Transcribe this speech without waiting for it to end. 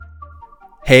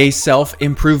Hey,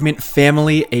 self-improvement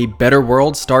family, a better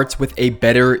world starts with a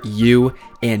better you,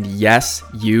 and yes,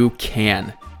 you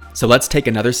can. So let's take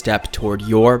another step toward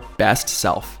your best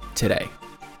self today.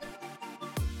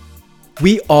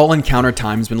 We all encounter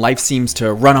times when life seems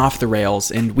to run off the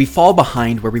rails and we fall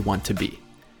behind where we want to be.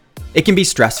 It can be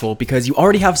stressful because you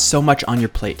already have so much on your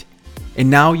plate, and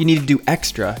now you need to do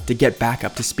extra to get back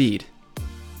up to speed.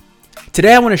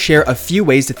 Today I want to share a few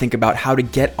ways to think about how to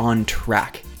get on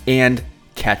track and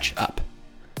catch up.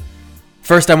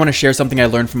 First, I want to share something I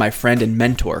learned from my friend and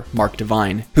mentor, Mark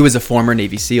Devine, who is a former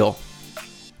Navy SEAL.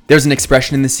 There's an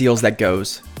expression in the SEALs that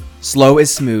goes, "Slow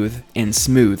is smooth and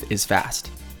smooth is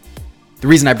fast." The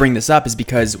reason I bring this up is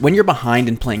because when you're behind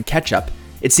and playing catch up,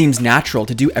 it seems natural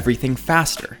to do everything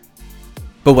faster.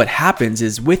 But what happens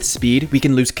is with speed, we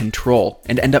can lose control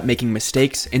and end up making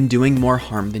mistakes and doing more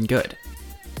harm than good.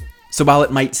 So while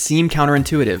it might seem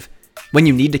counterintuitive, when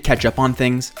you need to catch up on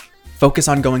things, focus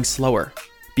on going slower,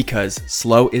 because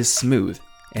slow is smooth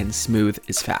and smooth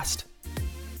is fast.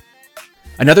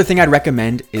 Another thing I'd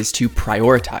recommend is to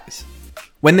prioritize.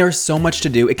 When there's so much to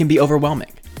do, it can be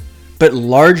overwhelming. But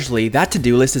largely, that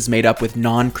to-do list is made up with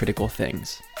non-critical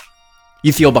things.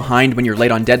 You feel behind when you're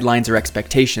late on deadlines or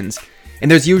expectations, and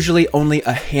there's usually only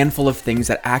a handful of things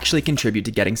that actually contribute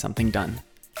to getting something done.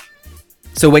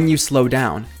 So when you slow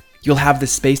down, you'll have the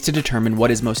space to determine what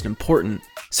is most important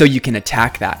so you can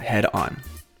attack that head on.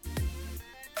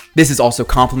 This is also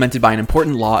complemented by an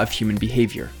important law of human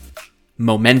behavior: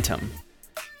 momentum.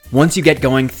 Once you get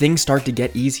going, things start to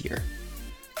get easier.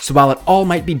 So while it all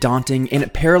might be daunting and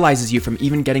it paralyzes you from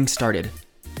even getting started,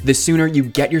 the sooner you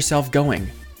get yourself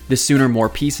going, the sooner more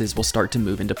pieces will start to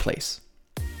move into place.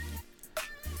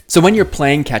 So when you're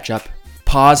playing catch up,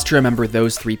 pause to remember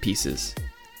those three pieces.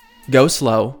 Go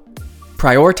slow,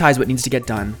 prioritize what needs to get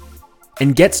done,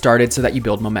 and get started so that you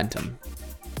build momentum.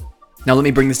 Now let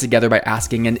me bring this together by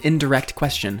asking an indirect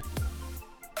question.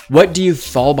 What do you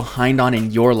fall behind on in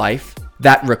your life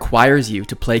that requires you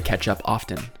to play catch up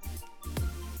often?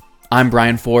 I'm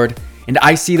Brian Ford, and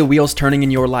I see the wheels turning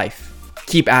in your life.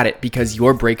 Keep at it because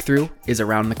your breakthrough is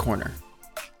around the corner.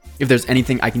 If there's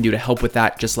anything I can do to help with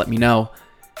that, just let me know.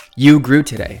 You grew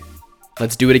today.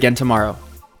 Let's do it again tomorrow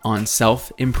on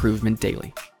Self Improvement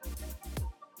Daily.